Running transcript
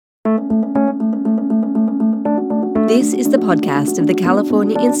This is the podcast of the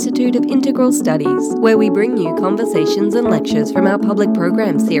California Institute of Integral Studies, where we bring you conversations and lectures from our public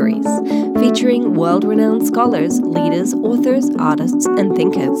program series, featuring world-renowned scholars, leaders, authors, artists, and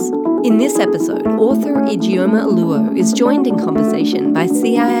thinkers. In this episode, author Ijeoma Oluo is joined in conversation by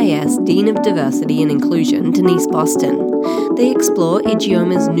CIIS Dean of Diversity and Inclusion, Denise Boston. They explore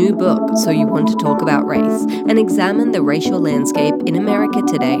Ijeoma's new book, So You Want to Talk About Race, and examine the racial landscape in America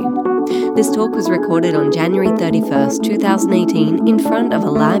today. This talk was recorded on January 31st, 2018, in front of a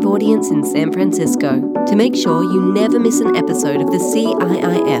live audience in San Francisco. To make sure you never miss an episode of the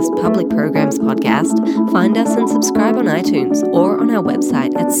CIIS Public Programs podcast, find us and subscribe on iTunes or on our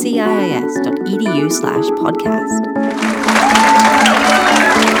website at ciis.edu/podcast.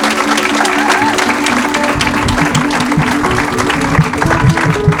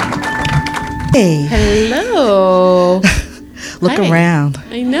 Hey. Hello. Look Hi. around.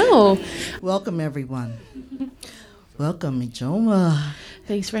 I know. Welcome, everyone. Welcome, Ijeoma.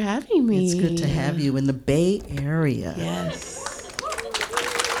 Thanks for having me. It's good to have you in the Bay Area. Yes.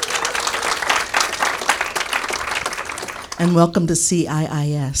 And welcome to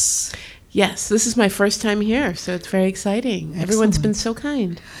CIIS. Yes, this is my first time here, so it's very exciting. Excellent. Everyone's been so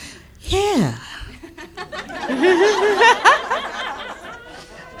kind. Yeah.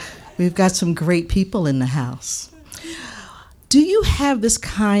 We've got some great people in the house. Do you have this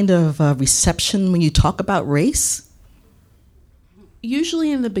kind of reception when you talk about race?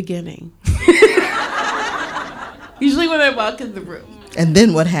 Usually in the beginning. Usually when I walk in the room. And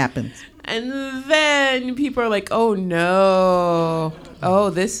then what happens? And then people are like, "Oh no. Oh,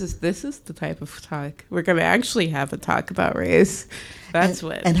 this is the type of talk. We're going to actually have a talk about race." That's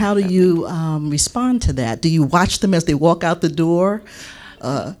what. And how do you respond to that? Do you watch them as they walk out the door?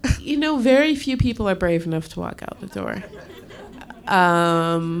 Very few people are brave enough to walk out the door.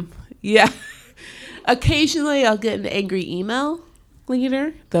 Yeah. Occasionally I'll get an angry email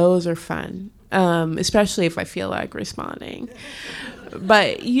later. Those are fun, especially if I feel like responding.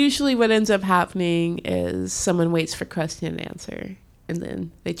 But usually what ends up happening is someone waits for question and answer, and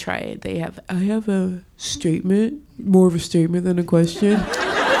then they try it. I have a statement, more of a statement than a question.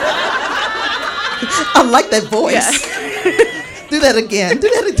 I like that voice. Yeah. Do that again.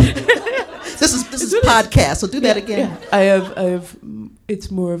 This is podcast, so do that again. Yeah. I have. It's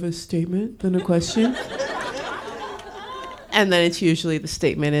more of a statement than a question. And then it's usually the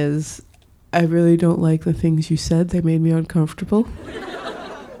statement is, "I really don't like the things you said. They made me uncomfortable."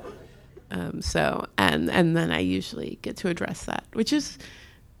 And then I usually get to address that, which is,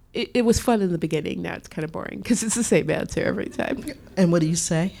 it was fun in the beginning. Now it's kind of boring because it's the same answer every time. And what do you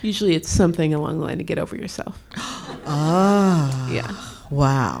say? Usually it's something along the line to get over yourself. Ah. Yeah.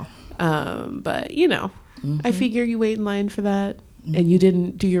 Wow. But I figure you wait in line for that, and you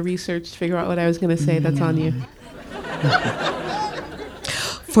didn't do your research to figure out what I was going to say. That's on you.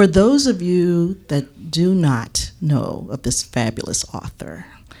 For those of you that do not know of this fabulous author,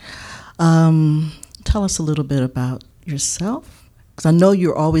 tell us a little bit about yourself, because I know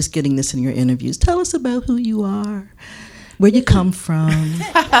you're always getting this in your interviews. Tell us about who you are, where you come from,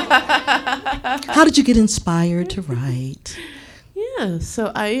 how did you get inspired to write? Yeah,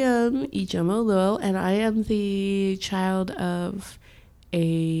 so I am Ijeoma Oluo, and I am the child of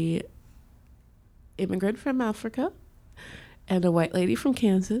a immigrant from Africa and a white lady from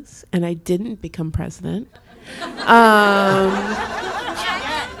Kansas, and I didn't become president. I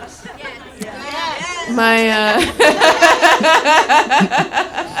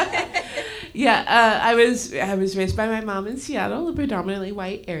was raised by my mom in Seattle, a predominantly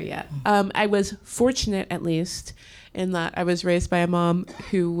white area. I was fortunate, at least, in that I was raised by a mom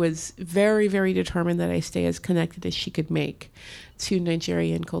who was very, very determined that I stay as connected as she could make to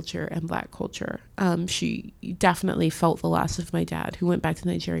Nigerian culture and Black culture. She definitely felt the loss of my dad, who went back to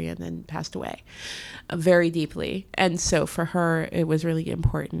Nigeria and then passed away very deeply. And so for her, it was really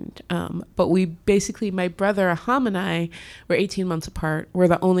important. But we basically, my brother Aham and I were 18 months apart. We're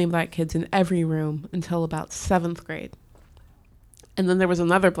the only Black kids in every room until about 7th grade. And then there was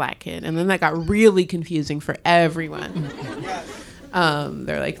another Black kid, and then that got really confusing for everyone.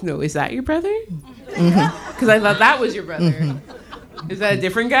 They're like, "No, is that your brother?" Because I thought that was your brother. Is that a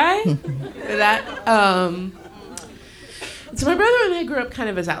different guy? So my brother and I grew up kind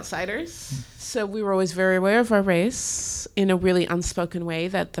of as outsiders. So we were always very aware of our race in a really unspoken way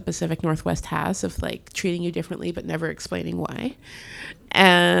that the Pacific Northwest has, of like treating you differently but never explaining why.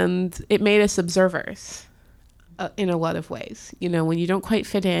 And it made us observers in a lot of ways. You know, when you don't quite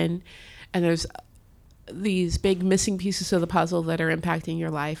fit in and there's these big missing pieces of the puzzle that are impacting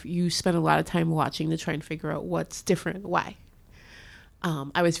your life, you spend a lot of time watching to try and figure out what's different, why.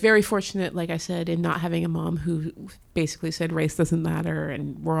 I was very fortunate, like I said, in not having a mom who basically said race doesn't matter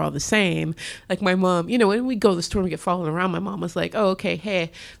and we're all the same. Like my mom, you know, when we go to the store and we get followed around, my mom was like, oh, okay,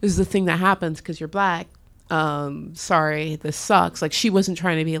 hey, this is the thing that happens because you're black. Sorry, this sucks. Like she wasn't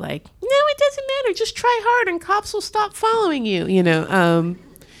trying to be like, no, it doesn't matter. Just try hard and cops will stop following you, you know.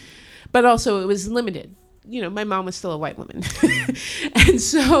 But also it was limited. You know, my mom was still a white woman. And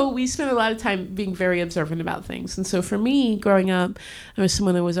so we spent a lot of time being very observant about things. And so for me, growing up, I was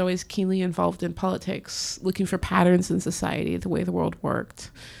someone who was always keenly involved in politics, looking for patterns in society, the way the world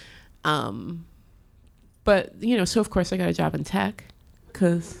worked. But, you know, so of course I got a job in tech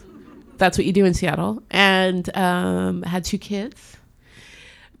because that's what you do in Seattle. And had 2 kids.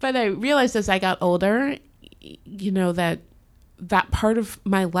 But I realized as I got older, you know, that part of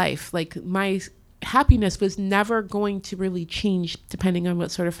my life, like my happiness was never going to really change depending on what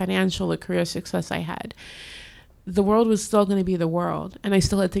sort of financial or career success I had. The world was still going to be the world, and I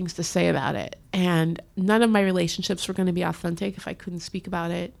still had things to say about it. And none of my relationships were going to be authentic if I couldn't speak about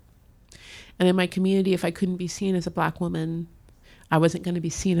it. And in my community, if I couldn't be seen as a black woman, I wasn't going to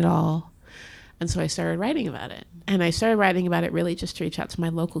be seen at all. And so I started writing about it. And I started writing about it really just to reach out to my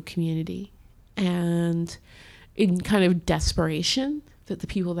local community. And in kind of desperation that the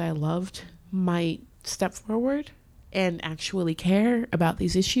people that I loved might step forward and actually care about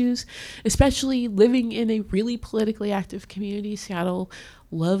these issues, especially living in a really politically active community. Seattle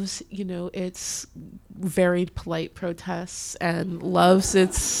loves, you know, its varied polite protests and loves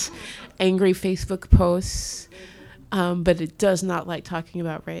its angry Facebook posts, but it does not like talking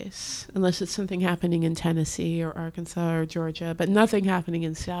about race unless it's something happening in Tennessee or Arkansas or Georgia, but nothing happening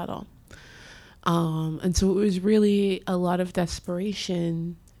in Seattle. And so it was really a lot of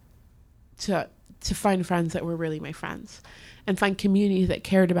desperation to find friends that were really my friends and find community that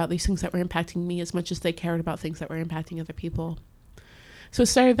cared about these things that were impacting me as much as they cared about things that were impacting other people. So it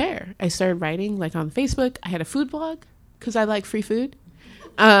started there. I started writing like on Facebook. I had a food blog because I like free food.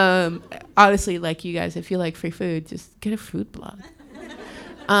 Honestly, like you guys, if you like free food, just get a food blog.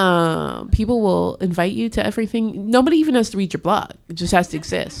 People will invite you to everything. Nobody even has to read your blog. It just has to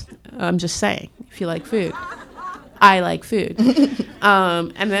exist. I'm just saying, if you like food. I like food.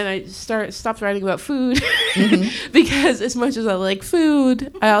 And then I stopped writing about food because as much as I like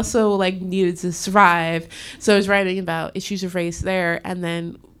food, I also like needed to survive. So I was writing about issues of race there, and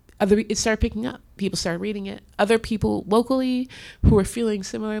then it started picking up. People started reading it. Other people locally who were feeling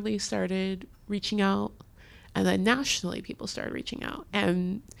similarly started reaching out, and then nationally people started reaching out.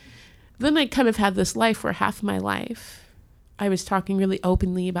 And then I kind of had this life where half my life I was talking really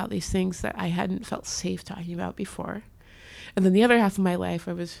openly about these things that I hadn't felt safe talking about before. And then the other half of my life,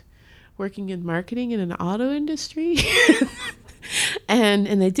 I was working in marketing in an auto industry. and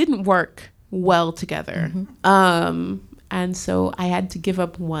they didn't work well together. And so I had to give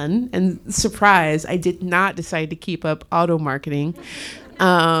up one. And surprise, I did not decide to keep up auto marketing.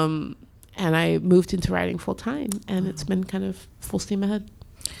 And I moved into writing full time. And it's been kind of full steam ahead.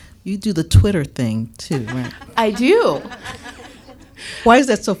 You do the Twitter thing too, right? I do. Why is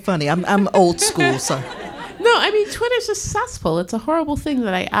that so funny? I'm old school, so. No, I mean, Twitter's a cesspool. It's a horrible thing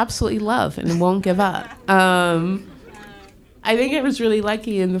that I absolutely love and won't give up. I think I was really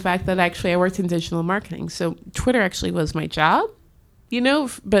lucky in the fact that actually I worked in digital marketing. So Twitter actually was my job, you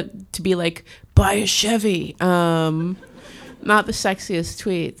know, but to be like, buy a Chevy, not the sexiest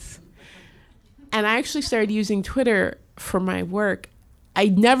tweets. And I actually started using Twitter for my work. I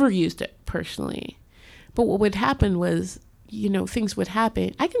never used it personally. But what would happen was, you know, things would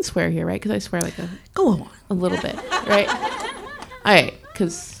happen. I can swear here, right? Because I swear like go on a little bit, right? All right,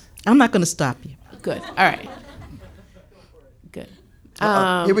 because I'm not going to stop you. Good. All right. Good.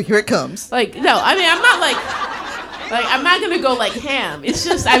 Here it comes. Like, no, I mean, I'm not like I'm not going to go like ham. It's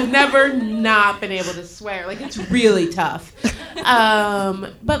just I've never not been able to swear. Like, it's really tough.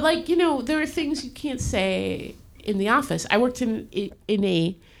 But like, you know, there are things you can't say in the office. I worked in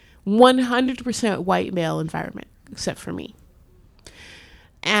a 100% white male environment, except for me.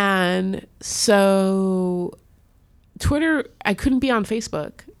 And so Twitter, I couldn't be on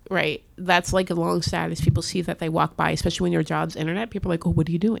Facebook, right? That's like a long status. People see that they walk by, especially when your job's internet. People are like, oh, what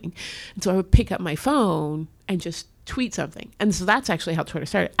are you doing? And so I would pick up my phone and just tweet something. And so that's actually how Twitter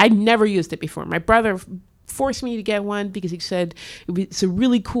started. I'd never used it before. My brother forced me to get one because he said it's a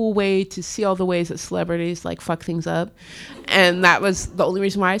really cool way to see all the ways that celebrities like fuck things up. And that was the only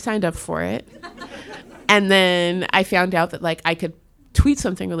reason why I signed up for it. And then I found out that like I could tweet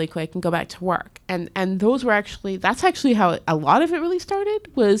something really quick and go back to work. And that's actually how a lot of it really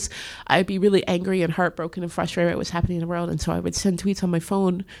started. Was I'd be really angry and heartbroken and frustrated at what was happening in the world. And so I would send tweets on my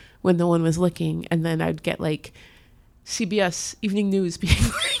phone when no one was looking. And then I'd get like CBS Evening News being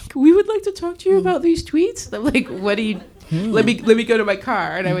like, we would like to talk to you about these tweets. I'm like, what do you, let me go to my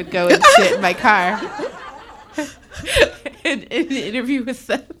car. And I would go and sit in my car and interview with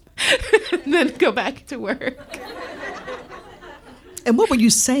them and then go back to work. And what were you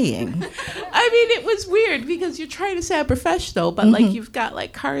saying? I mean, it was weird because you're trying to sound professional, but like you've got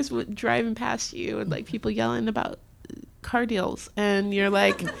like cars driving past you and like people yelling about car deals, and you're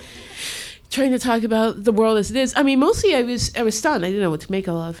like trying to talk about the world as it is. I mean, mostly I was stunned. I didn't know what to make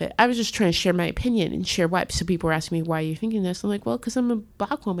of it. I was just trying to share my opinion and share why. So people were asking me, why are you thinking this? I'm like, well, because I'm a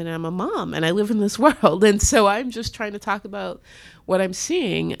Black woman and I'm a mom and I live in this world. And so I'm just trying to talk about what I'm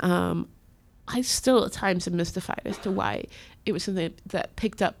seeing. I still at times am mystified as to why it was something that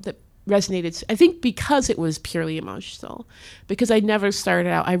picked up, that resonated. I think because it was purely emotional, because I never started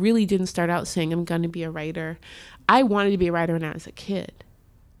out, I really didn't start out saying I'm going to be a writer. I wanted to be a writer when I was a kid.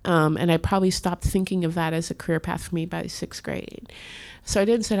 And I probably stopped thinking of that as a career path for me by 6th grade. So I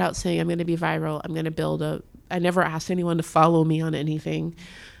didn't set out saying I'm going to be viral. I'm going to build I never asked anyone to follow me on anything.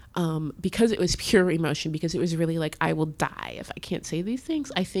 Because it was pure emotion, because it was really like, I will die if I can't say these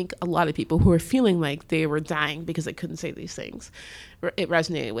things. I think a lot of people who are feeling like they were dying because they couldn't say these things, it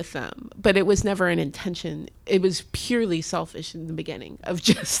resonated with them. But it was never an intention. It was purely selfish in the beginning of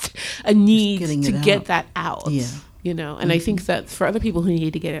just a need to get that out. Yeah. You know, and I think that for other people who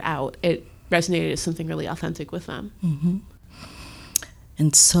need to get it out, it resonated as something really authentic with them. Mm-hmm.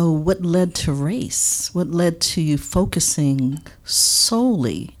 And so what led to race? What led to you focusing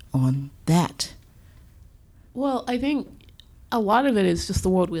solely on that? Well, I think a lot of it is just the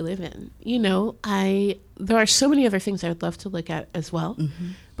world we live in. You know, there are so many other things I would love to look at as well,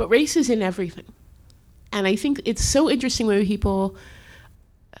 but race is in everything. And I think it's so interesting when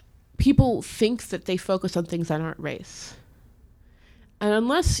people think that they focus on things that aren't race. And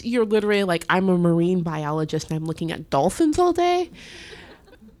unless you're literally like, I'm a marine biologist and I'm looking at dolphins all day,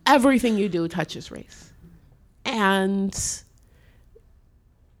 everything you do touches race. And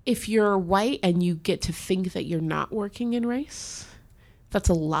if you're white and you get to think that you're not working in race, that's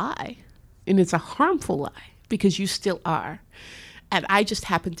a lie. And it's a harmful lie, because you still are. And I just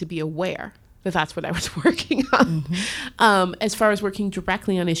happen to be aware that that's what I was working on. As far as working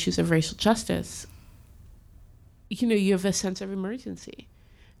directly on issues of racial justice, you know, you have a sense of emergency.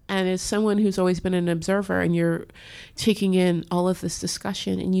 And as someone who's always been an observer, and you're taking in all of this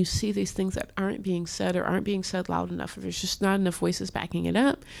discussion and you see these things that aren't being said or aren't being said loud enough, or there's just not enough voices backing it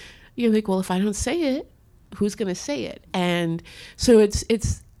up, you're like, well, if I don't say it, who's going to say it? And so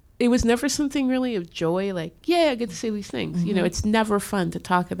it was never something really of joy, like, yeah, I get to say these things. You know, it's never fun to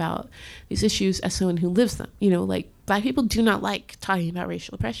talk about these issues as someone who lives them. You know, like, Black people do not like talking about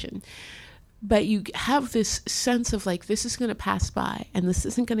racial oppression. But you have this sense of like, this is going to pass by and this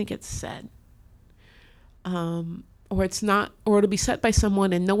isn't going to get said. Or it's not, or it'll be said by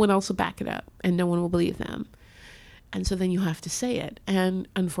someone and no one else will back it up and no one will believe them. And so then you have to say it. And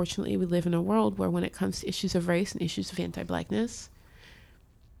unfortunately, we live in a world where when it comes to issues of race and issues of anti-Blackness,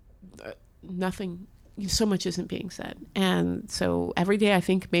 so much isn't being said. And so every day I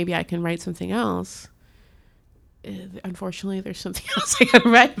think maybe I can write something else. Unfortunately, there's something else I gotta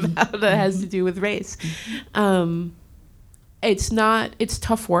write about that has to do with race. It's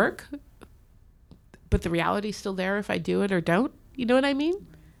tough work, but the reality's still there if I do it or don't. You know what I mean?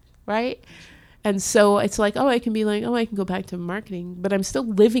 Right? And so it's like, I can be like, I can go back to marketing, but I'm still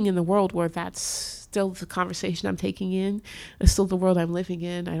living in the world where that's still the conversation I'm taking in. It's still the world I'm living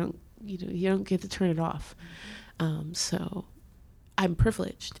in. You don't get to turn it off. So I'm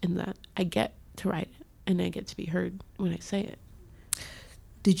privileged in that I get to write it. And I get to be heard when I say it.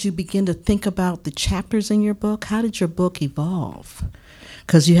 Did you begin to think about the chapters in your book? How did your book evolve?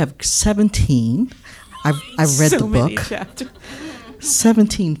 Because you have 17. I've read the book. Many chapters.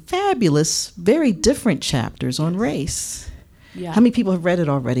 17 fabulous, very different chapters on race. Yeah. How many people have read it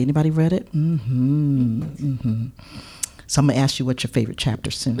already? Anybody read it? So I'm going to ask you what's your favorite chapter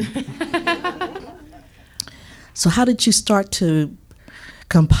soon. So how did you start to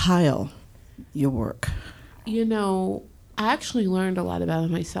compile your work? You know, I actually learned a lot about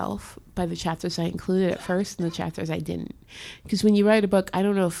myself by the chapters I included at first and the chapters I didn't. Because when you write a book, I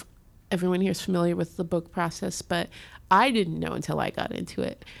don't know if everyone here is familiar with the book process, but I didn't know until I got into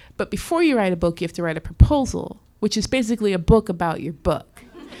it. But before you write a book, you have to write a proposal, which is basically a book about your book.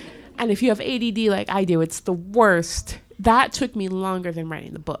 And if you have ADD like I do, it's the worst. That took me longer than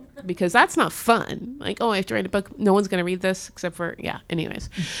writing the book, because that's not fun. Like, I have to write a book. No one's going to read this except for, anyways.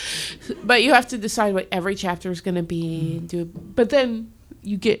 But you have to decide what every chapter is going to be. But then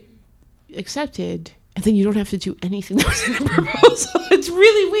you get accepted, and then you don't have to do anything that was in the proposal. It's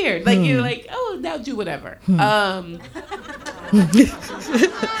really weird. Like, you're like, now do whatever. All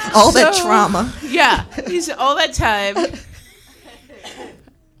that trauma. Yeah, all that time.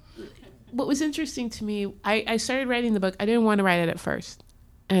 What was interesting to me, I started writing the book. I didn't want to write it at first.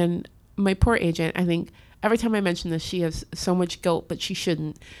 And my poor agent, I think every time I mention this, she has so much guilt, but she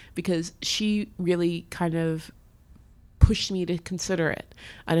shouldn't, because she really kind of pushed me to consider it.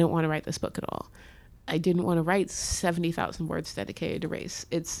 I didn't want to write this book at all. I didn't want to write 70,000 words dedicated to race.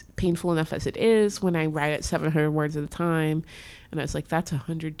 It's painful enough as it is when I write at 700 words at a time. And I was like, that's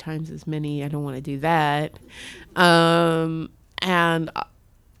 100 times as many. I don't want to do that. And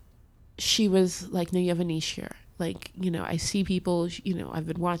she was like, no, you have a niche here. Like, you know, I see people, you know, I've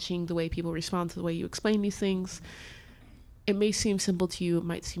been watching the way people respond to the way you explain these things. It may seem simple to you. It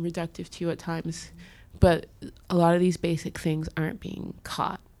might seem reductive to you at times. But a lot of these basic things aren't being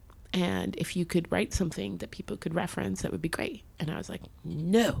caught. And if you could write something that people could reference, that would be great. And I was like,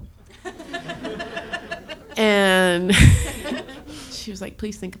 no. And she was like,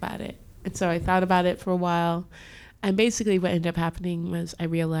 please think about it. And so I thought about it for a while. And basically what ended up happening was I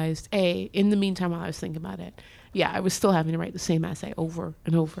realized, in the meantime, while I was thinking about it, I was still having to write the same essay over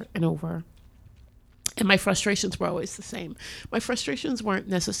and over and over. And my frustrations were always the same. My frustrations weren't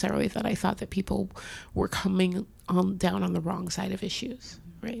necessarily that I thought that people were coming down on the wrong side of issues,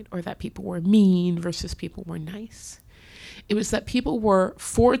 right? Or that people were mean versus people were nice. It was that people were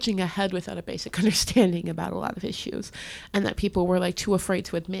forging ahead without a basic understanding about a lot of issues, and that people were like too afraid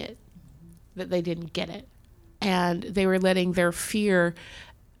to admit that they didn't get it. And they were letting their fear,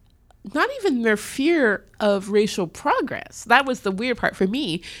 not even their fear of racial progress, that was the weird part for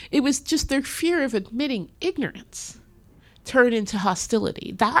me. It was just their fear of admitting ignorance turn into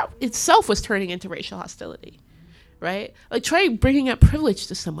hostility. That itself was turning into racial hostility, right? Like, try bringing up privilege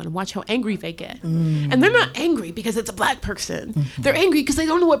to someone and watch how angry they get. And they're not angry because it's a black person. They're angry because they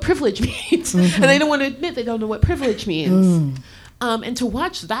don't know what privilege means. And they don't want to admit they don't know what privilege means. And to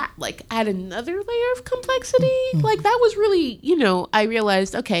watch that, like, add another layer of complexity, like, that was really, you know, I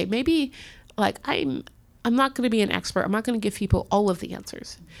realized, okay, maybe, like, I'm not going to be an expert. I'm not going to give people all of the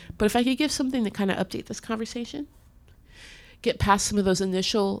answers. But if I could give something to kind of update this conversation, get past some of those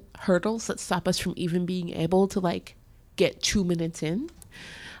initial hurdles that stop us from even being able to, like, get 2 minutes in,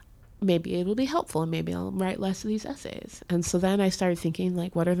 maybe it'll be helpful, and maybe I'll write less of these essays. And so then I started thinking,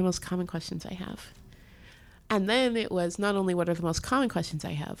 like, what are the most common questions I have? And then it was not only what are the most common questions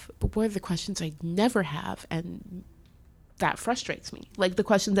I have, but what are the questions I never have, and that frustrates me. Like, the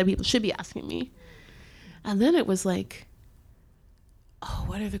questions that people should be asking me. And then it was like, oh,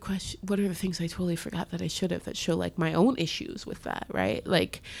 what are the things I totally forgot that I should have, that show, like, my own issues with that, right?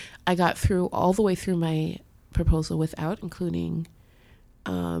 Like, I got all the way through my proposal without including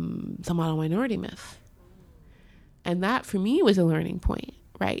the model minority myth. And that, for me, was a learning point.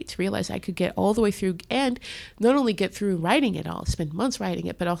 Right, to realize I could get all the way through, and not only get through writing it all, spend months writing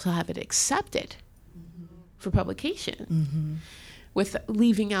it, but also have it accepted for publication, with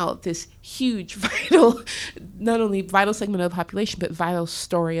leaving out this huge, vital, not only vital segment of the population, but vital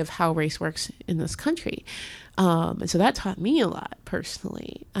story of how race works in this country. And so that taught me a lot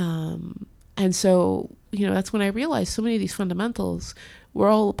personally. And so, you know, that's when I realized so many of these fundamentals were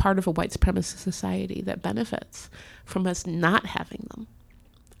all part of a white supremacist society that benefits from us not having them.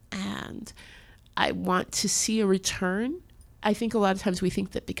 And I want to see a return. I think a lot of times we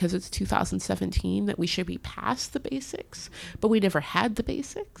think that because it's 2017 that we should be past the basics, but we never had the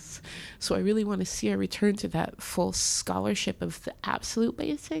basics. So I really want to see a return to that full scholarship of the absolute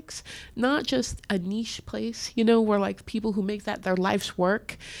basics, not just a niche place, you know, where, like, people who make that their life's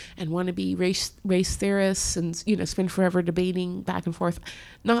work and want to be race theorists and, you know, spend forever debating back and forth.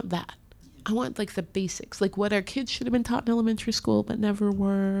 Not that. I want, like, the basics, like what our kids should have been taught in elementary school but never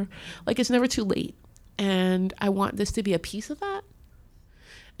were. Like, it's never too late. And I want this to be a piece of that.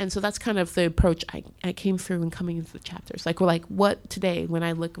 And so that's kind of the approach I came through in coming into the chapters. Like, we're like, what today, when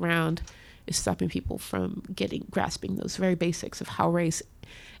I look around, is stopping people from grasping those very basics of how race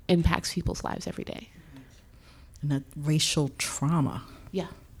impacts people's lives every day. And that racial trauma. Yeah.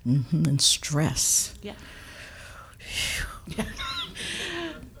 And stress. Yeah. Yeah.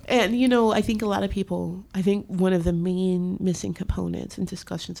 And, you know, I think one of the main missing components in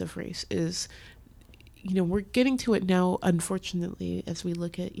discussions of race is, you know, we're getting to it now, unfortunately, as we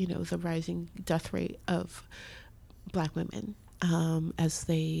look at, you know, the rising death rate of Black women as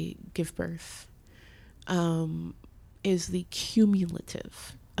they give birth, is the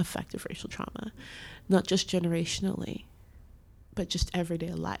cumulative effect of racial trauma, not just generationally, but just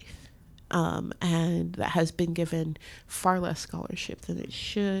everyday life. And that has been given far less scholarship than it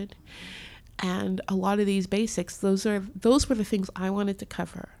should. And a lot of these basics, those were the things I wanted to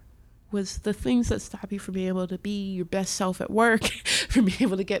cover was the things that stop you from being able to be your best self at work, from being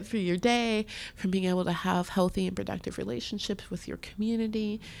able to get through your day, from being able to have healthy and productive relationships with your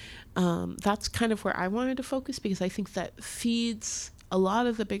community. That's kind of where I wanted to focus, because I think that feeds a lot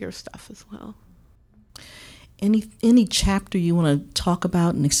of the bigger stuff as well. Any chapter you want to talk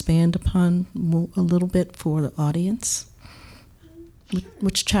about and expand upon a little bit for the audience?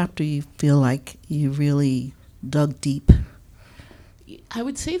 Which chapter you feel like you really dug deep? I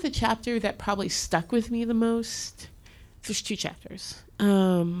would say the chapter that probably stuck with me the most, there's 2 chapters.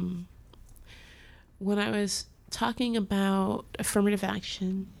 When I was talking about affirmative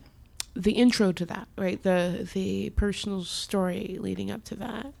action, the intro to that, right, the personal story leading up to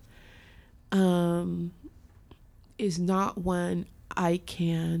that, is not one I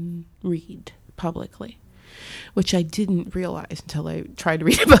can read publicly, which I didn't realize until I tried to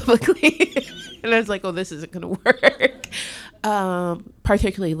read it publicly. And I was like, oh, this isn't going to work.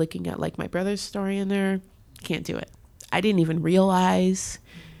 Particularly looking at like my brother's story in there, can't do it. I didn't even realize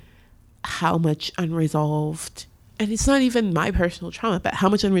how much unresolved, and it's not even my personal trauma, but how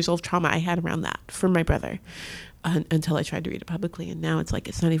much unresolved trauma I had around that from my brother until I tried to read it publicly. And now it's like,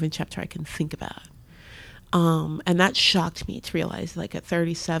 it's not even a chapter I can think about. And that shocked me to realize, like, at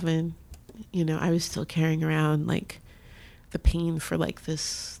 37, I was still carrying around like the pain for like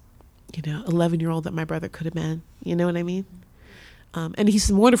this, 11-year-old that my brother could have been, you know what I mean? And he's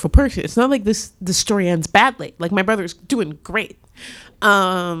a wonderful person. It's not like the story ends badly. Like, my brother's doing great.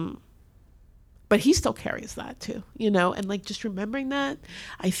 But he still carries that too, and like just remembering that,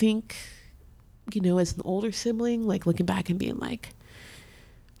 I think, as an older sibling, like looking back and being like,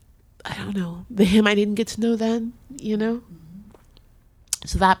 I don't know, the him I didn't get to know then,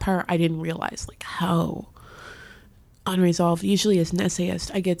 So that part I didn't realize, like, how unresolved. Usually as an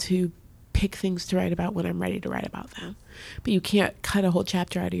essayist, I get to pick things to write about when I'm ready to write about them. But you can't cut a whole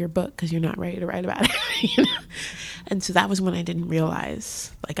chapter out of your book because you're not ready to write about it. And so that was when I didn't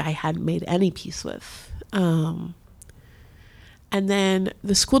realize, like, I hadn't made any peace with. And then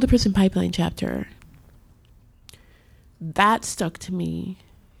the school to prison pipeline chapter, that stuck to me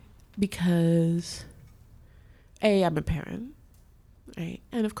because, A, I'm a parent, right?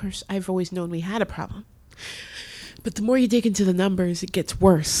 And of course, I've always known we had a problem. But the more you dig into the numbers, it gets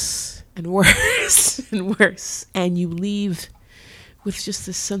worse and worse and worse. And you leave with just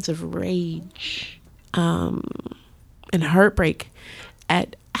this sense of rage and heartbreak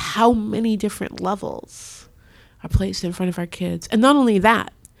at how many different levels are placed in front of our kids. And not only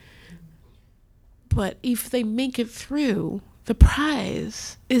that, but if they make it through, the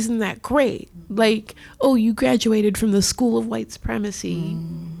prize isn't that great. Like, oh, you graduated from the school of white supremacy.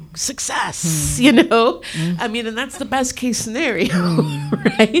 Success, I mean, and that's the best case scenario,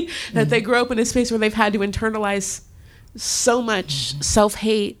 right? That they grow up in a space where they've had to internalize so much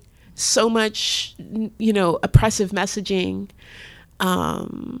self-hate, so much, oppressive messaging,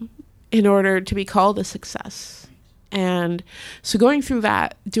 in order to be called a success. And so going through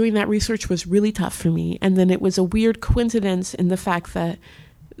that, doing that research was really tough for me. And then it was a weird coincidence in the fact that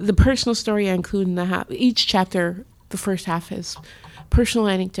the personal story I include in each chapter, the first half is personal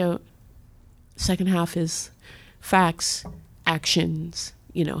anecdote, second half is facts, actions,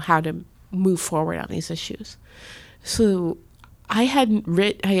 how to move forward on these issues. So I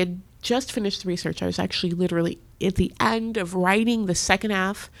had just finished the research. I was actually literally at the end of writing the second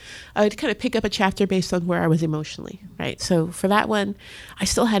half. I would kind of pick up a chapter based on where I was emotionally, right? So for that one, I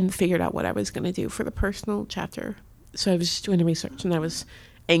still hadn't figured out what I was going to do for the personal chapter. So I was just doing the research, and I was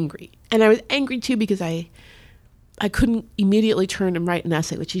angry. And I was angry too because I couldn't immediately turn and write an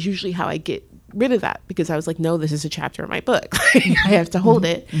essay, which is usually how I get rid of that, because I was like, no, this is a chapter of my book. I have to hold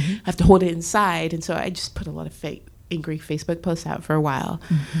it. I have to hold it inside. And so I just put a lot of angry Facebook posts out for a while.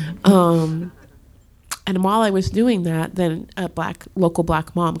 And while I was doing that, then a local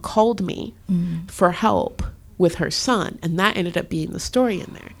black mom called me for help with her son. And that ended up being the story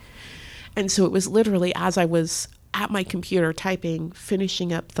in there. And so it was literally as I was at my computer typing,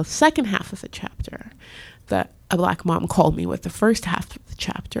 finishing up the second half of the chapter, that a black mom called me with the first half of the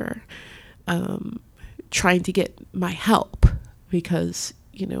chapter, trying to get my help because,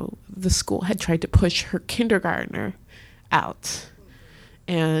 the school had tried to push her kindergartner out.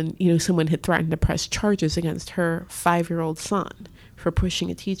 And, someone had threatened to press charges against her 5-year-old son for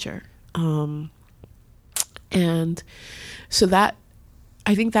pushing a teacher. And so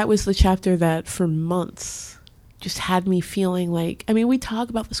I think that was the chapter that for months just had me feeling like, we talk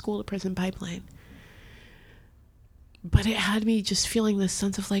about the school to prison pipeline, but it had me just feeling this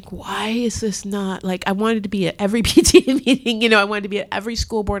sense of like, why is this not, like, I wanted to be at every PTA meeting, I wanted to be at every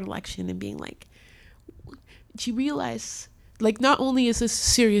school board election and being like, do you realize Like, not only is this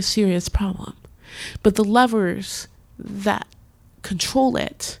a serious problem, but the levers that control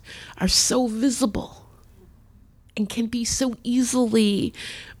it are so visible and can be so easily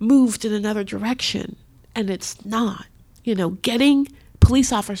moved in another direction. And it's not, getting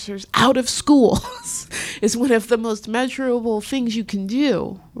police officers out of schools is one of the most measurable things you can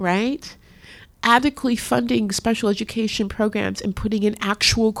do, right? Adequately funding special education programs and putting in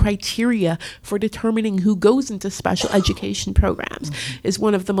actual criteria for determining who goes into special education programs is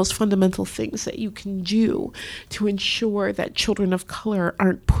one of the most fundamental things that you can do to ensure that children of color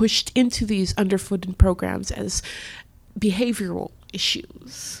aren't pushed into these underfunded programs as behavioral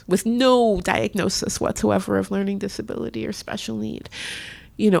issues with no diagnosis whatsoever of learning disability or special need.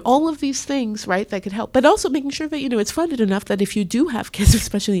 All of these things, right, that could help, but also making sure that, it's funded enough that if you do have kids with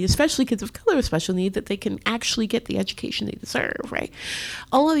special need, especially kids of color with special need, that they can actually get the education they deserve, right?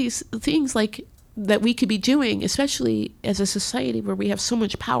 All of these things like that we could be doing, especially as a society where we have so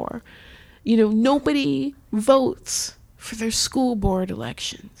much power. Nobody votes for their school board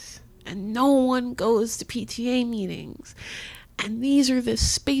elections and no one goes to PTA meetings. And these are the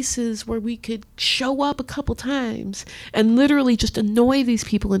spaces where we could show up a couple times and literally just annoy these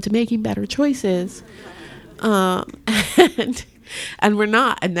people into making better choices. And we're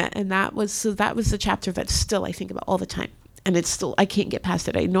not. And that was the chapter that still I think about all the time. And it's still, I can't get past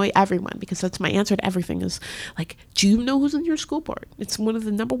it. I annoy everyone because that's my answer to everything is like, do you know who's in your school board? It's one of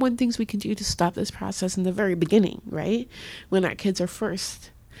the number one things we can do to stop this process in the very beginning, right? When our kids are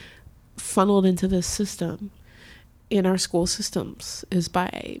first funneled into this system. In our school systems is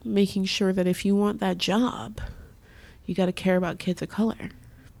by making sure that if you want that job, you got to care about kids of color.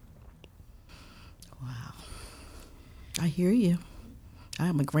 Wow. I hear you.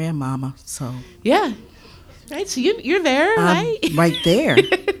 I'm a grandmama, so. Yeah. Right. So you're there, right? Right there,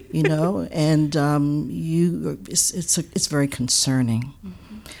 and it's very concerning.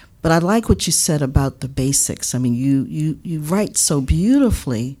 Mm-hmm. But I like what you said about the basics. I mean, you write so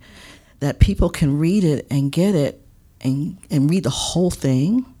beautifully that people can read it and get it. And read the whole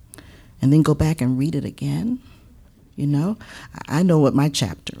thing and then go back and read it again. I know what my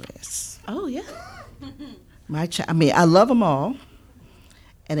chapter is. Oh, yeah. I love them all,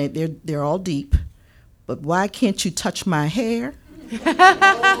 and they're all deep, but why can't you touch my hair?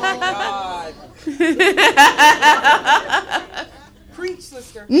 Oh, my God. Preach,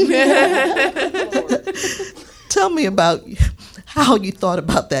 sister. Tell me about how you thought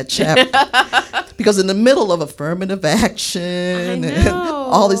about that chapter. Because in the middle of affirmative action and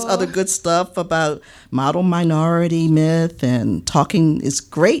all this other good stuff about model minority myth and talking is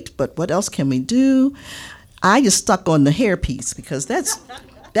great, but what else can we do? I just stuck on the hair piece because that's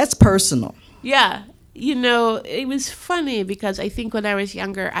personal. Yeah. It was funny because I think when I was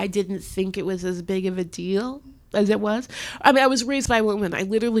younger, I didn't think it was as big of a deal as it was. I mean, I was raised by a woman. I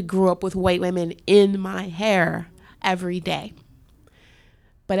literally grew up with white women in my hair every day.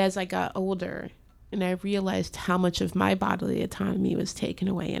 But as I got older and I realized how much of my bodily autonomy was taken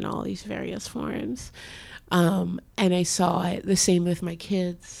away in all these various forms, and I saw it the same with my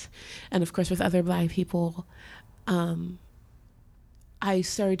kids and, of course, with other Black people, I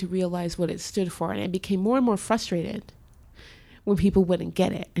started to realize what it stood for. And I became more and more frustrated when people wouldn't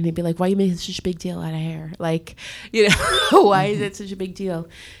get it. And they'd be like, why are you making such a big deal out of hair? Like, why is it such a big deal?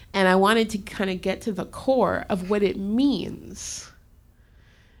 And I wanted to kind of get to the core of what it means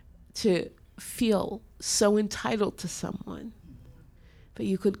to feel so entitled to someone that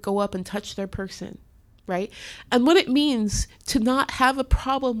you could go up and touch their person, right? And what it means to not have a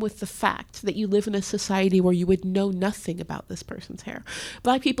problem with the fact that you live in a society where you would know nothing about this person's hair.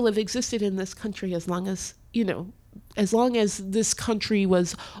 Black people have existed in this country as long as this country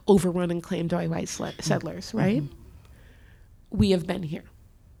was overrun and claimed by white settlers, right? Mm-hmm. We have been here.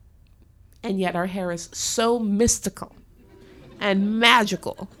 And yet our hair is so mystical and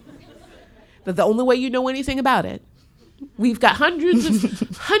magical that the only way you know anything about it, we've got hundreds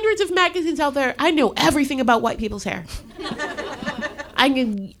of magazines out there. I know everything about white people's hair.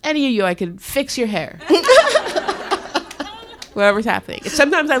 Any of you, I can fix your hair. Whatever's happening.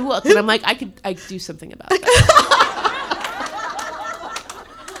 Sometimes I look and I'm like, I could do something about that.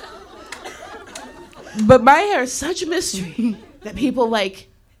 But my hair is such a mystery that people they're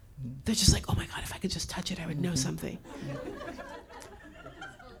just like, oh my God, if I could just touch it, I would know something.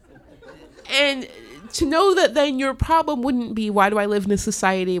 And to know that then your problem wouldn't be, why do I live in a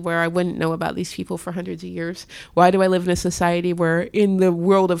society where I wouldn't know about these people for hundreds of years? Why do I live in a society where in the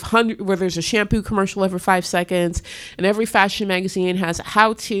world of where there's a shampoo commercial every 5 seconds and every fashion magazine has a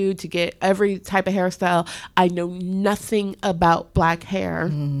how-to get every type of hairstyle? I know nothing about Black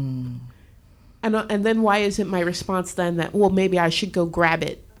hair. And then why isn't my response then that, well, maybe I should go grab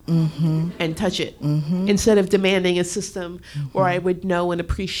it and touch it instead of demanding a system where I would know and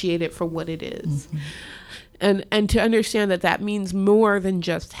appreciate it for what it is. And to understand that that means more than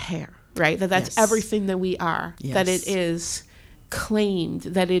just hair, right? That's everything that we are, that it is claimed,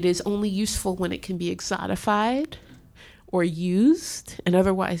 that it is only useful when it can be exotified or used, and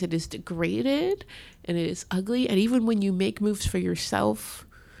otherwise it is degraded and it is ugly. And even when you make moves for yourself,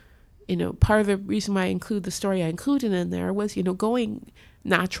 part of the reason why I include the story I included in there was, going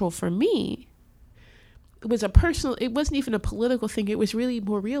natural for me. It was it wasn't even a political thing. It was really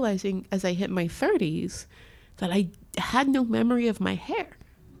more realizing as I hit my 30s that I had no memory of my hair.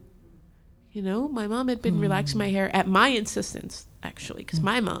 My mom had been relaxing my hair at my insistence, actually, because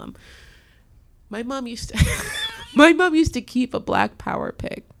my mom used to keep a black power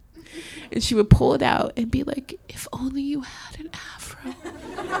pick, and she would pull it out and be like, if only you had an afro,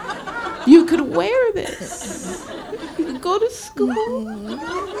 you could wear this, you could go to school, and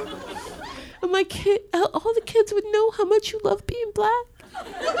all the kids would know how much you love being black.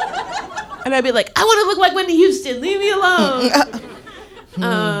 And I'd be like, I want to look like Whitney Houston, leave me alone.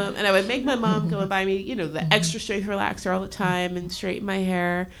 And I would make my mom go and buy me, the extra strength relaxer all the time and straighten my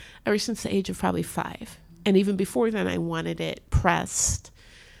hair ever since the age of probably 5. And even before then, I wanted it pressed.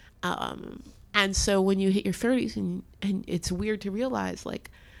 And so when you hit your 30s and it's weird to realize, like,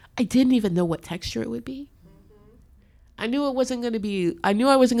 I didn't even know what texture it would be. I knew I wasn't going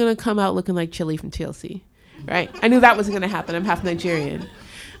to come out looking like Chili from TLC, right? I knew that wasn't going to happen. I'm half Nigerian.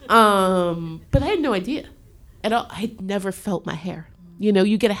 But I had no idea at all. I'd never felt my hair.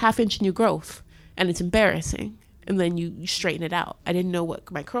 You get a half inch new growth and it's embarrassing. And then you straighten it out. I didn't know what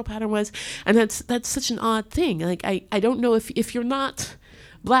my curl pattern was. And that's such an odd thing. Like, I don't know if you're not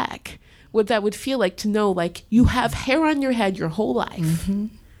black, what that would feel like to know, like, you have hair on your head your whole life.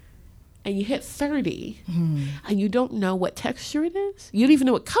 And you hit 30 and you don't know what texture it is. You don't even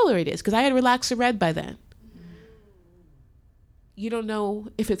know what color it is, because I had relaxer red by then. You don't know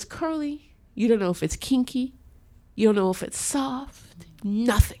if it's curly. You don't know if it's kinky. You don't know if it's soft.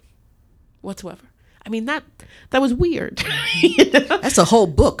 Nothing whatsoever. I mean, that was weird. That's a whole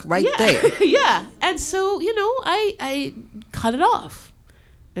book right there. Yeah. And so, I cut it off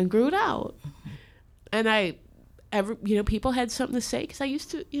and grew it out. And people had something to say, because I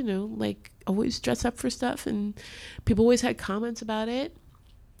used to, always dress up for stuff, and people always had comments about it.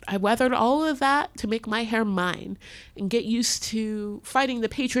 I weathered all of that to make my hair mine and get used to fighting the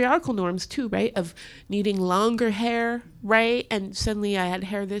patriarchal norms too, right? Of needing longer hair, right? And suddenly I had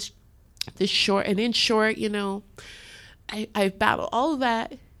hair this short, an inch short, I battle all of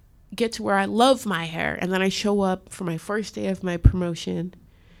that, get to where I love my hair. And then I show up for my first day of my promotion.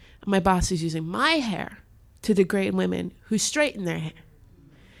 My boss is using my hair to degrade women who straighten their hair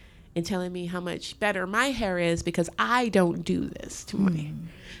and telling me how much better my hair is because I don't do this to my,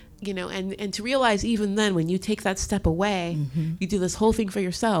 and to realize even then, when you take that step away, you do this whole thing for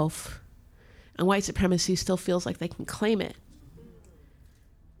yourself, and white supremacy still feels like they can claim it.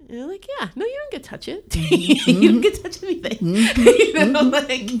 And you're like, yeah, no, you don't get to touch it. You don't get to touch anything.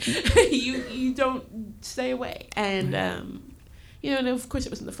 You don't stay away. And, and of course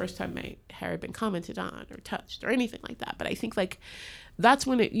it wasn't the first time my hair had been commented on or touched or anything like that. But I think, like, that's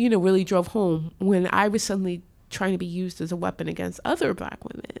when it, really drove home, when I was suddenly trying to be used as a weapon against other black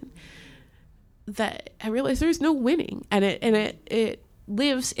women, that I realized there's no winning. And it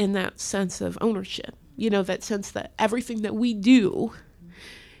lives in that sense of ownership, that sense that everything that we do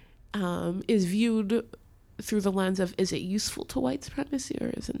is viewed through the lens of, is it useful to white supremacy or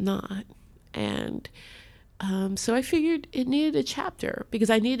is it not? And so I figured it needed a chapter, because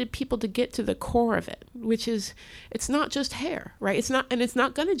I needed people to get to the core of it, which is, it's not just hair, right? It's not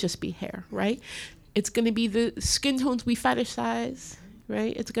going to just be hair, right? It's going to be the skin tones we fetishize,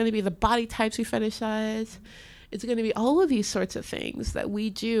 right? It's going to be the body types we fetishize. It's going to be all of these sorts of things that we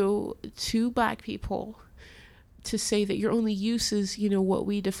do to black people to say that your only use is, what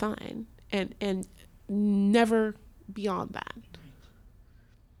we define, and never beyond that.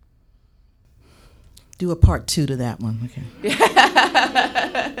 Do a part 2 to that one. Okay.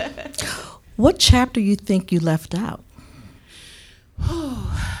 What chapter you think you left out?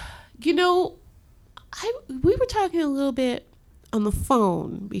 We were talking a little bit on the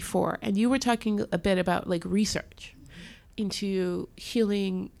phone before, and you were talking a bit about, like, research into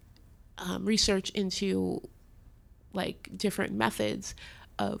healing, research into, like, different methods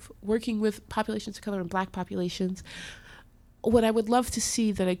of working with populations of color and black populations. What I would love to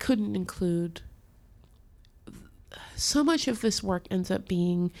see that I couldn't include, so much of this work ends up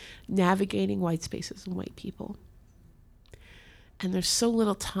being navigating white spaces and white people. And there's so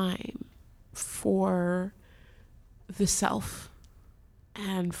little time for the self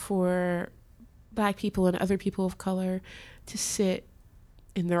and for Black people and other people of color to sit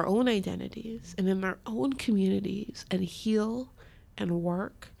in their own identities and in their own communities and heal and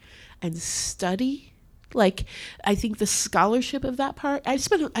work and study. Like, I think the scholarship of that part, I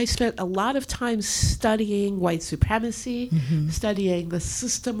spent a lot of time studying white supremacy, studying the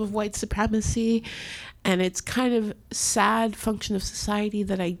system of white supremacy, and it's kind of sad function of society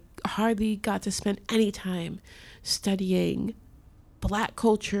that I hardly got to spend any time studying Black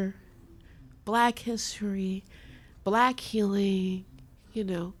culture, Black history, Black healing,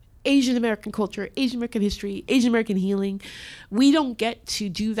 Asian American culture, Asian American history, Asian American healing. We don't get to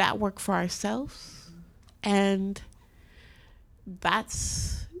do that work for ourselves. And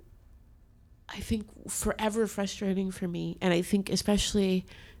that's, I think, forever frustrating for me. And I think especially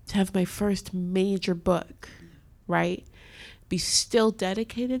to have my first major book, right, be still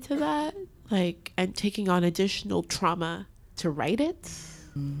dedicated to that, like, and taking on additional trauma to write it.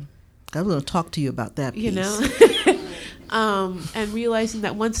 I was going to talk to you about that piece. And realizing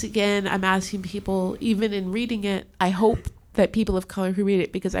that once again, I'm asking people, even in reading it, I hope that people of color who read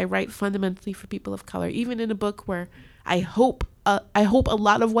it, because I write fundamentally for people of color, even in a book where I hope a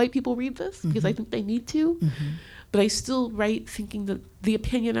lot of white people read this, because I think they need to, but I still write thinking that the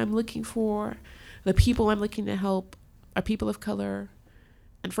opinion I'm looking for, the people I'm looking to help are people of color,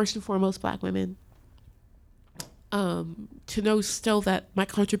 and first and foremost, Black women. To know still that my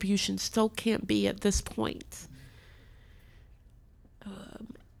contribution still can't be at this point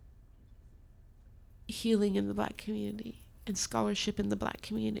healing in the Black community and scholarship in the Black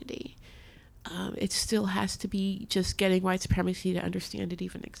community. It still has to be just getting white supremacy to understand it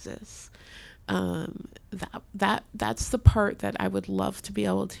even exists. That's the part that I would love to be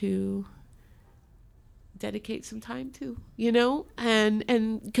able to dedicate some time to,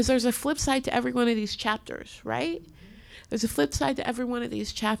 and because there's a flip side to every one of these chapters, right? There's a flip side to every one of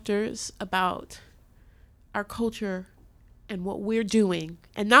these chapters about our culture and what we're doing,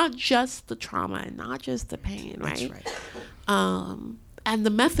 and not just the trauma and not just the pain, right? That's right. And the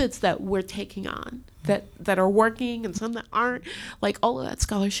methods that we're taking on that are working and some that aren't, like, all of that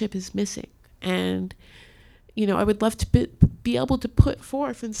scholarship is missing. And, I would love to be able to put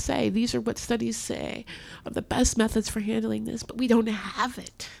forth and say, these are what studies say are the best methods for handling this, but we don't have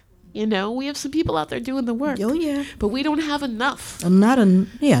it. We have some people out there doing the work. Oh, yeah. But we don't have enough. Not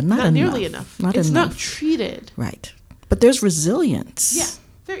nearly enough. It's not treated. Right. But there's resilience. Yeah,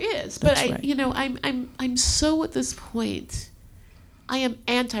 there is. But right. I'm so at this point, I am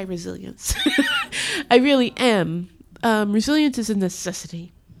anti-resilience. I really am. Resilience is a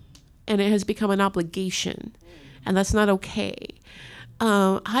necessity, and it has become an obligation, and that's not okay.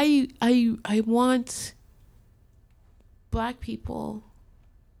 I want Black people.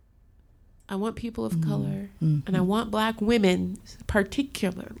 I want people of color, and I want Black women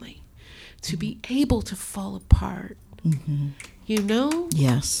particularly to be able to fall apart.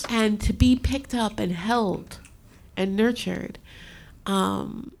 Yes. And to be picked up and held and nurtured.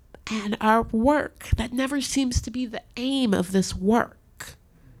 And our work, that never seems to be the aim of this work,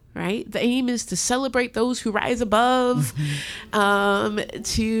 right? The aim is to celebrate those who rise above,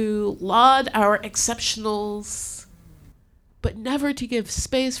 to laud our exceptionals, but never to give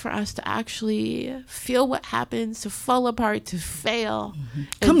space for us to actually feel what happens, to fall apart, to fail.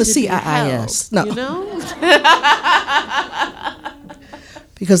 Come to CIIS. No.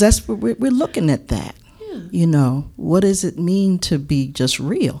 Because that's what we're looking at that. Yeah. What does it mean to be just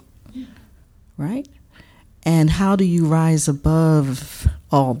real? Yeah. Right? And how do you rise above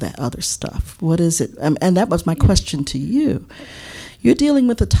all that other stuff? What is it? And that was my question to you. You're dealing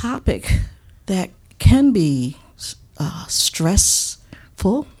with a topic that can be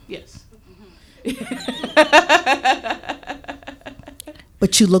stressful. Yes.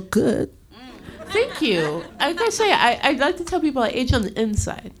 But you look good. Thank you. I gotta say, I like to tell people I age on the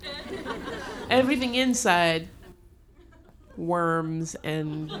inside. Everything inside, worms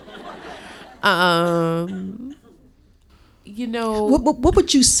and, What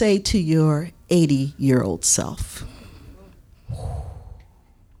would you say to your 80-year-old self?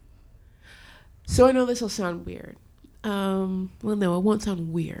 So I know this will sound weird. Well, no, it won't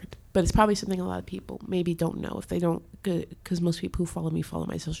sound weird, but it's probably something a lot of people maybe don't know if they don't, because most people who follow me follow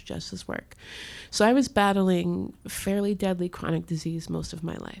my social justice work. So I was battling fairly deadly chronic disease most of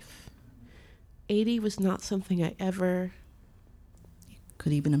my life. 80 was not something I ever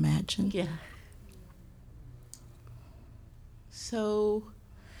could even imagine. Yeah. So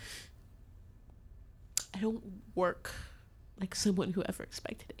I don't work like someone who ever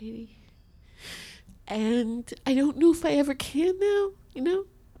expected 80. And I don't know if I ever can now,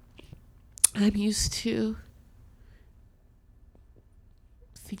 I'm used to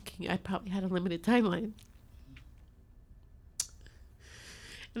thinking I probably had a limited timeline.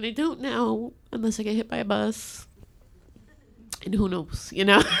 And I don't now, unless I get hit by a bus. And who knows, you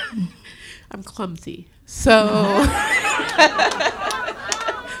know? I'm clumsy. So...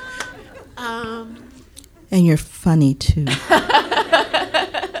 and you're funny, too.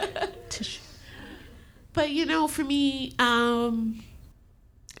 But, you know, for me, I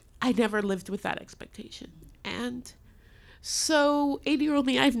never lived with that expectation. And so 80-year-old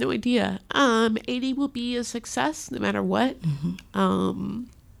me, I have no idea. 80 will be a success no matter what. Mm-hmm.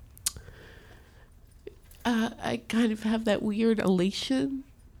 I kind of have that weird elation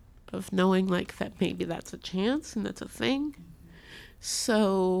of knowing like that maybe that's a chance and that's a thing.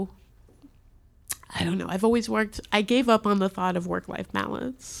 So I don't know. I've always I gave up on the thought of work-life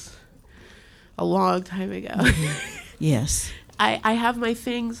balance a long time ago. Mm-hmm. Yes. I have my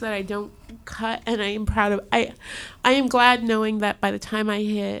things that I don't cut, and I am proud of. I am glad knowing that by the time I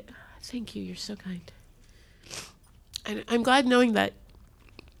hit, thank you, you're so kind. And I'm glad knowing that.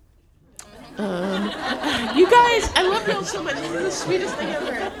 You guys, I love y'all so much. You're the sweetest thing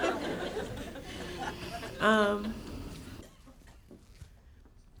ever.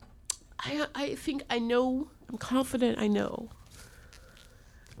 I think I know. I'm confident. I know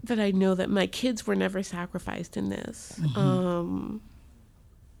that my kids were never sacrificed in this. Mm-hmm.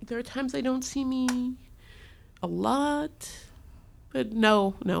 There are times they don't see me a lot, but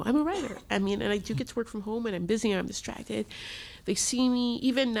no, I'm a writer. I mean, and I do get to work from home, and I'm busy, and I'm distracted. They see me.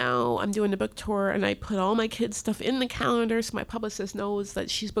 Even now, I'm doing a book tour, and I put all my kids' stuff in the calendar, so my publicist knows that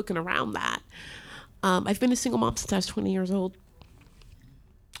she's booking around that. I've been a single mom since I was 20 years old,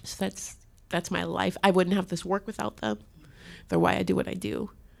 so that's my life. I wouldn't have this work without them. They're why I do what I do.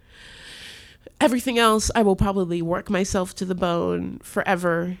 Everything else, I will probably work myself to the bone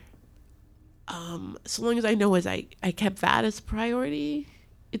forever. So long as I know I kept that as a priority,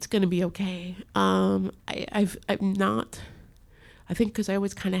 it's going to be okay. I'm not, I think because I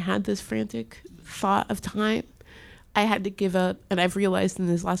always kind of had this frantic thought of time, I had to give up. And I've realized in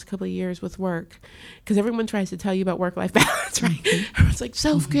this last couple of years with work, because everyone tries to tell you about work-life balance, right? Mm-hmm. Everyone's like,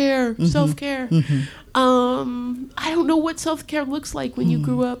 self-care, mm-hmm. self-care. Mm-hmm. I don't know what self-care looks like when you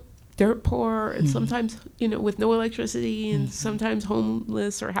grew up dirt poor and sometimes, with no electricity and sometimes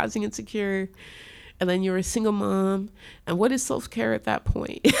homeless or housing insecure. And then you're a single mom. And what is self-care at that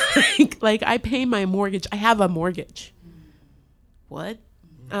point? like I pay my mortgage. I have a mortgage. What?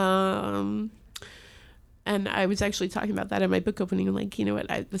 And I was actually talking about that in my book opening. I'm like, you know what?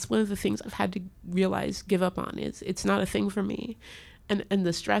 That's one of the things I've had to give up on is it's not a thing for me. And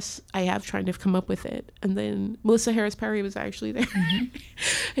the stress I have trying to come up with it. And then Melissa Harris Perry was actually there. Mm-hmm.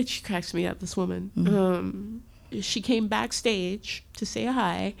 And she cracks me up, this woman. Mm-hmm. She came backstage to say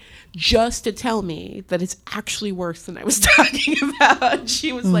hi just to tell me that it's actually worse than I was talking about.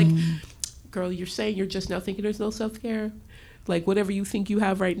 She was like, girl, you're saying you're just now thinking there's no self-care? Like, whatever you think you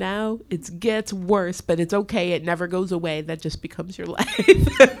have right now, it gets worse, but it's okay. It never goes away. That just becomes your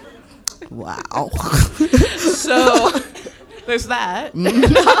life. Wow. So... there's that.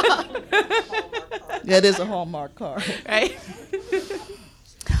 Yeah, it is a Hallmark card. Right?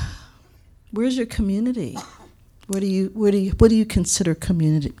 Where's your community? What do you consider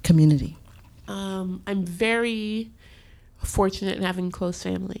community? I'm very fortunate in having close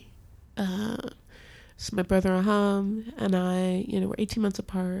family. So my brother Aham and I, we're 18 months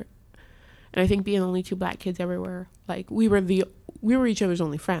apart. And I think being only two black kids everywhere, like we were each other's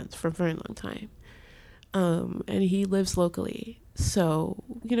only friends for a very long time. And he lives locally. So,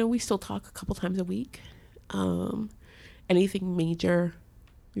 we still talk a couple times a week. Anything major,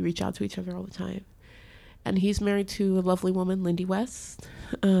 we reach out to each other all the time. And he's married to a lovely woman, Lindy West,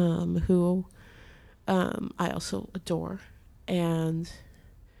 who I also adore. And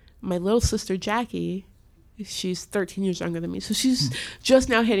my little sister, Jackie, she's 13 years younger than me. So she's just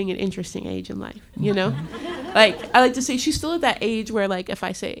now hitting an interesting age in life, Like, I like to say she's still at that age where, like, if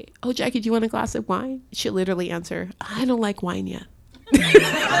I say, oh, Jackie, do you want a glass of wine? She'll literally answer, I don't like wine yet.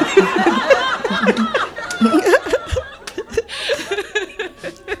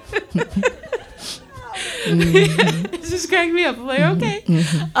 It's just cracking me up. I'm like, okay.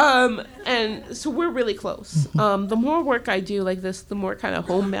 And so we're really close. The more work I do like this, the more kind of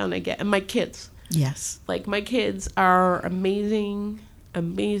homebound I get. And my kids. Yes. Like, my kids are amazing,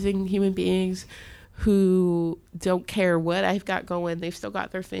 amazing human beings who don't care what I've got going. They've still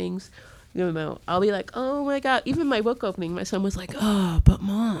got their things. I'll be like, oh my God. Even my book opening, my son was like, oh, but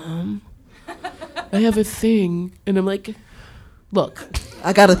Mom, I have a thing. And I'm like, look,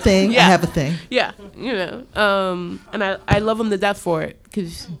 I got a thing. Yeah. I have a thing. Yeah, you know, and I love them to death for it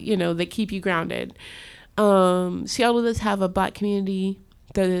because, you know, they keep you grounded. Seattle does have a Black community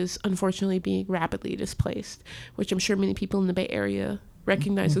that is unfortunately being rapidly displaced, which I'm sure many people in the Bay Area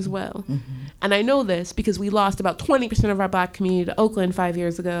recognize as well. And I know this because we lost about 20% of our Black community to Oakland 5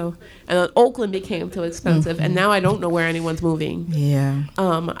 years ago, and then Oakland became too expensive, and now I don't know where anyone's moving. Yeah.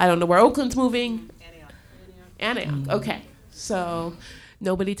 I don't know where Oakland's moving. Antioch. Okay, so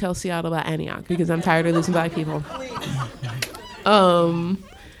nobody tells Seattle about Antioch because I'm tired of losing Black people.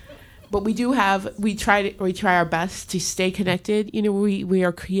 But we try our best to stay connected. You know, we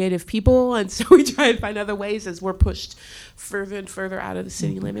are creative people, and so we try and find other ways as we're pushed further and further out of the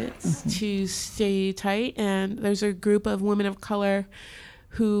city limits to stay tight. And there's a group of women of color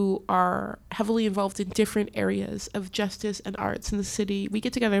who are heavily involved in different areas of justice and arts in the city. We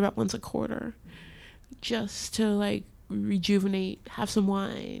get together about once a quarter just to like rejuvenate, have some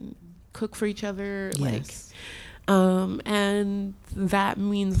wine, cook for each other, Yes. and that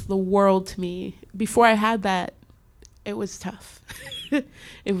means the world to me. Before I had that, it was tough.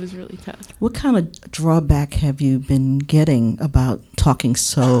 It was really tough. What kind of drawback have you been getting about talking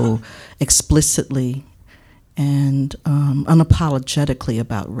so explicitly and unapologetically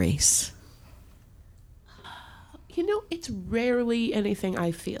about race? You know, it's rarely anything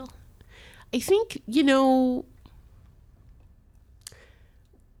I feel. I think, you know,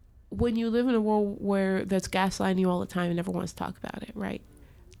 when you live in a world where that's gaslighting you all the time and never wants to talk about it, right?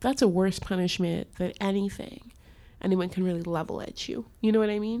 That's a worse punishment than anything anyone can really level at you. You know what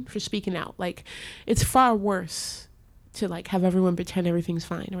I mean? For speaking out. Like, it's far worse to, like, have everyone pretend everything's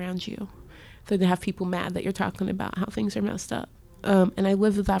fine around you than to have people mad that you're talking about how things are messed up. And I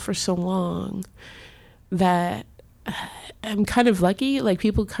lived with that for so long that I'm kind of lucky. Like,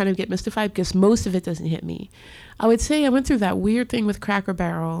 people kind of get mystified because most of it doesn't hit me. I would say I went through that weird thing with Cracker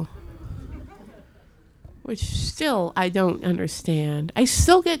Barrel, which still I don't understand. I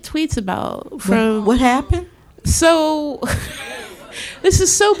still get tweets about from What happened? So this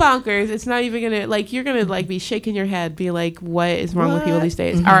is so bonkers. It's not even gonna, like, you're gonna like be shaking your head, be like, what is wrong with people these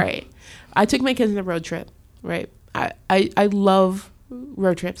days? All right, I took my kids on a road trip. Right, I love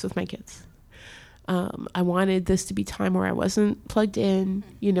road trips with my kids. I wanted this to be time where I wasn't plugged in.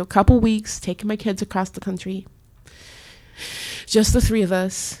 You know, couple weeks taking my kids across the country, just the three of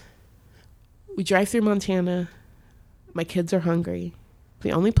us. We drive through Montana. My kids are hungry.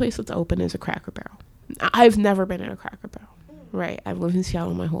 The only place that's open is a Cracker Barrel. I've never been in a Cracker Barrel, right? I've lived in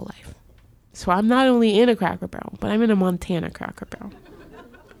Seattle my whole life. So I'm not only in a Cracker Barrel, but I'm in a Montana Cracker Barrel.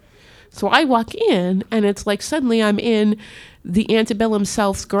 So I walk in, and it's like suddenly I'm in the Antebellum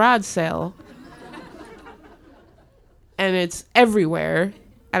South's garage sale. And it's everywhere.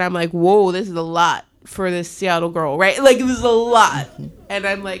 And I'm like, whoa, this is a lot for this Seattle girl, right? Like, this is a lot. And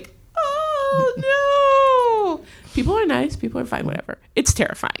I'm like, oh, no. People are nice. People are fine, whatever. It's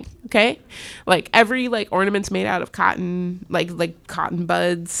terrifying, okay? Like, every, like, ornament's made out of cotton, like cotton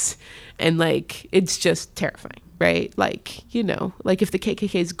buds. And, like, it's just terrifying, right? Like, you know, like if the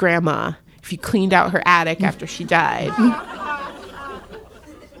KKK's grandma, if you cleaned out her attic after she died.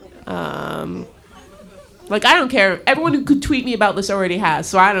 Like, I don't care. Everyone who could tweet me about this already has,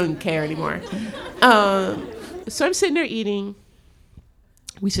 so I don't care anymore. So I'm sitting there eating.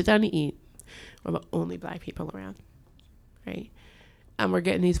 We sit down to eat. We're the only Black people around, right? And we're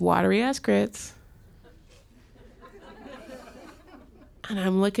getting these watery-ass grits. And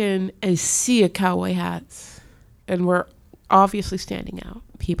I'm looking and see a cowboy hats. And we're obviously standing out.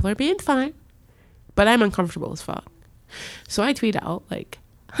 People are being fine, but I'm uncomfortable as fuck. So I tweet out, like,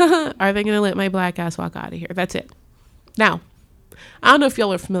 are they going to let my Black ass walk out of here? That's it. Now, I don't know if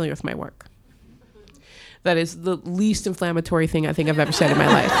y'all are familiar with my work. That is the least inflammatory thing I think I've ever said in my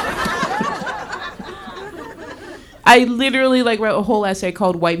life. I literally, like, wrote a whole essay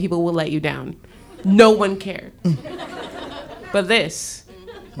called White People Will Let You Down. No one cared. But this,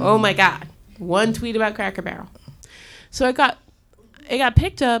 oh my God, one tweet about Cracker Barrel. So it got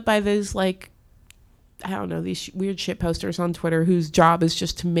picked up by this, like, I don't know, these weird shit posters on Twitter whose job is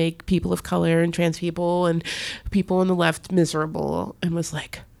just to make people of color and trans people and people on the left miserable, and was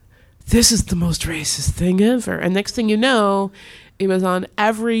like, this is the most racist thing ever. And next thing you know, it was on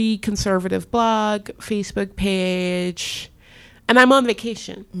every conservative blog, Facebook page, and I'm on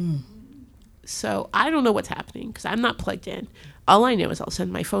vacation. So I don't know what's happening because I'm not plugged in. All I know is all of a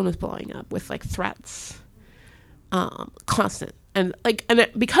sudden my phone is blowing up with, like, threats, constant. And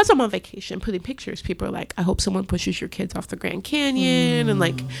because I'm on vacation, putting pictures, people are like, I hope someone pushes your kids off the Grand Canyon, and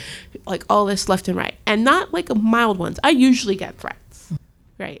like all this left and right, and not like mild ones. I usually get threats,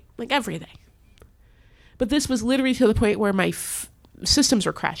 right? Like every day. But this was literally to the point where my systems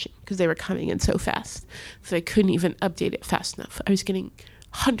were crashing because they were coming in so fast. So I couldn't even update it fast enough. I was getting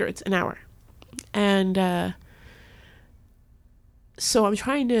hundreds an hour. And so I'm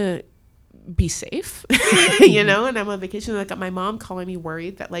trying to be safe, you know, and I'm on vacation. And I got my mom calling me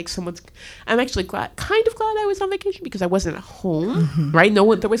worried that like I'm actually kind of glad I was on vacation because I wasn't at home, right? There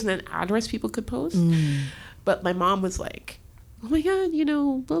wasn't an address people could post. But my mom was like, oh my God, you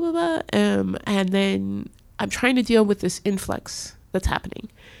know, blah, blah, blah. And then I'm trying to deal with this influx that's happening.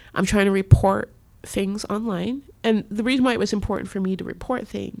 I'm trying to report things online. And the reason why it was important for me to report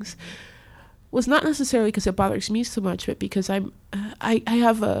things was not necessarily because it bothers me so much, but because I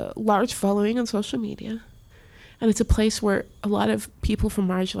have a large following on social media, and it's a place where a lot of people from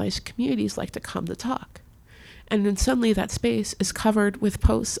marginalized communities like to come to talk. And then suddenly that space is covered with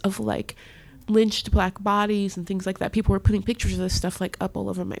posts of like lynched Black bodies and things like that. People were putting pictures of this stuff like up all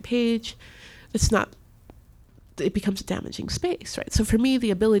over my page. It becomes a damaging space, right? So for me,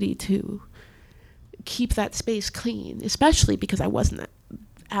 the ability to keep that space clean, especially because I wasn't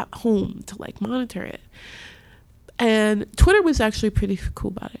at home to like monitor it. And Twitter was actually pretty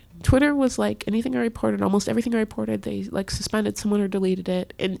cool about it. Twitter was like anything I reported, almost everything I reported, they like suspended someone or deleted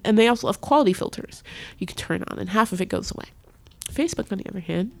it. And they also have quality filters you can turn on, and half of it goes away. Facebook, on the other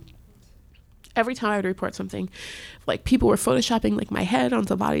hand, every time I would report something, like people were photoshopping like my head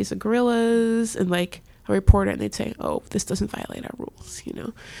onto bodies of gorillas, and like I report it and they'd say, oh, this doesn't violate our rules, you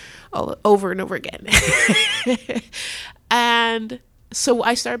know, all over and over again. And so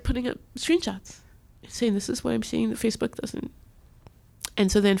I started putting up screenshots saying, this is what I'm seeing that Facebook doesn't. And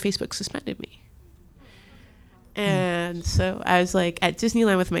so then Facebook suspended me. And so I was like at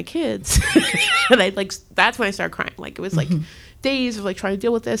Disneyland with my kids and that's when I started crying. Like it was like days of like trying to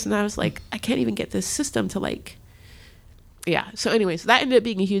deal with this. And I was like, I can't even get this system to like, yeah. So anyways, that ended up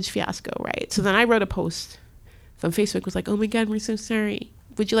being a huge fiasco, right? So then I wrote a post from Facebook, was like, oh my God, we're so sorry.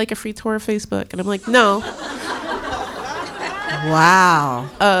 Would you like a free tour of Facebook? And I'm like, no. Wow.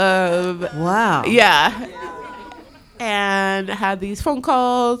 Wow. Yeah. And had these phone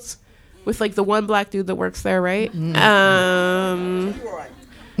calls with like the one Black dude that works there, right? Yeah,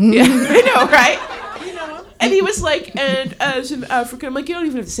 I know, right? And he was like, and as an African, I'm like, you don't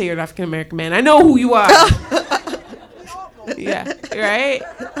even have to say you're an African American man. I know who you are. Yeah, right?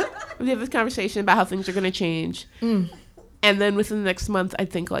 We have this conversation about how things are going to change. And then within the next month, I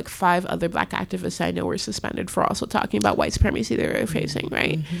think like 5 other Black activists I know were suspended for also talking about white supremacy they were facing,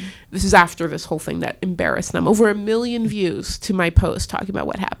 right? This is after this whole thing that embarrassed them. Over 1 million views to my post talking about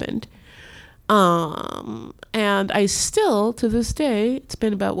what happened. And I still, to this day, it's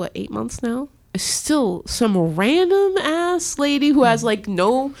been about, 8 months now? Still some random ass lady who has like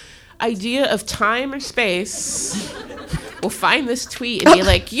no idea of time or space will find this tweet and be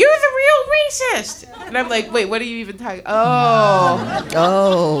like, you're the real racist. And I'm like, wait, what are you even talking?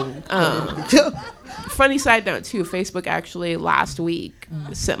 Funny side note too, Facebook actually last week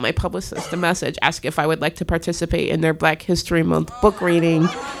sent my publicist a message asking if I would like to participate in their Black History Month book reading.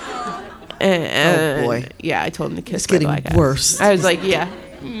 And, oh boy. Yeah, I told him to kiss it's my getting black ass. Worse. I was like, yeah,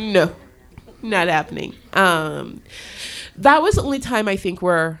 no, not happening. That was the only time I think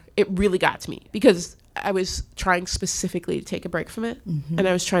where it really got to me, because I was trying specifically to take a break from it, and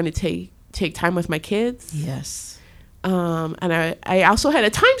I was trying to take time with my kids. Yes. And I also had a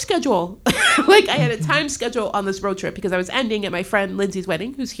time schedule. Like I had a time schedule on this road trip because I was ending at my friend Lindsay's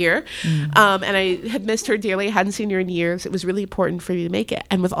wedding, who's here. And I had missed her dearly. I hadn't seen her in years. It was really important for me to make it.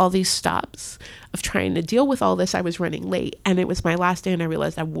 And with all these stops of trying to deal with all this, I was running late. And it was my last day and I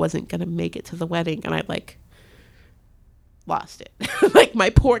realized I wasn't going to make it to the wedding. And I lost it. Like my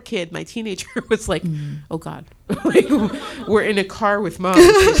poor kid, my teenager was like, oh God, like, we're in a car with mom.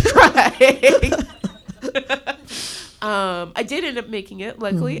 She's crying. I did end up making it,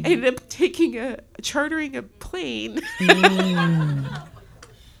 luckily. I ended up chartering a plane.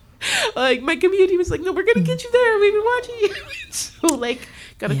 Like my community was like, no, we're gonna get you there. We've been watching you. So like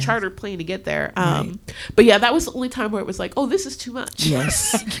got a charter plane to get there. But yeah, that was the only time where it was like, oh, this is too much.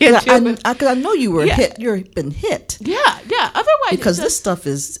 Yes. Because I know you were hit. You've been hit. Yeah. Otherwise, because this stuff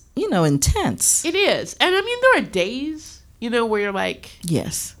is, intense. It is. And I mean, there are days, where you're like,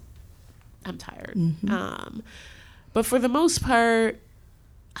 yes, I'm tired. But for the most part,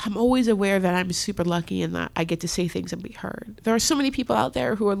 I'm always aware that I'm super lucky and that I get to say things and be heard. There are so many people out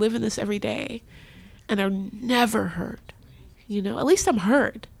there who are living this every day and are never heard. At least I'm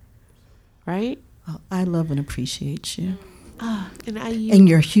heard, right? Oh, I love and appreciate you. And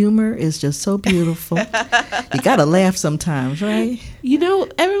your humor is just so beautiful. You gotta laugh sometimes, right?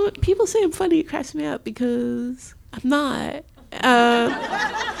 People say I'm funny. It cracks me up because I'm not.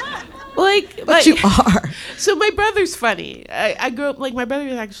 But you are. So my brother's funny. I grew up, like, my brother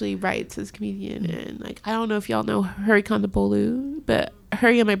actually writes as a comedian, and, like, I don't know if y'all know Hari Kondabolu, but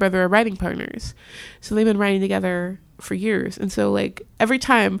Hari and my brother are writing partners. So they've been writing together for years. And so, like, every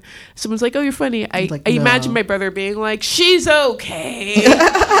time someone's like, oh, you're funny, I imagine my brother being like, she's okay.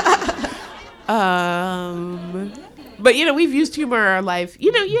 But, you know, we've used humor in our life.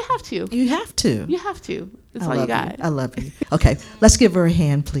 You know, you have to. You have to. You have to. That's all you got. I love you. Okay, let's give her a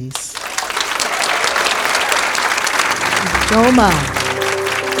hand, please. Roma.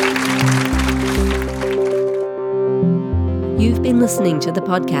 You've been listening to the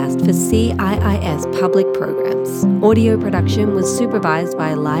podcast for CIIS Public Programs. Audio production was supervised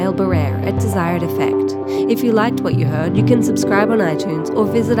by Lyle Barrere at Desired Effect. If you liked what you heard, you can subscribe on iTunes or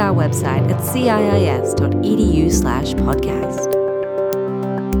visit our website at ciis.edu/podcast.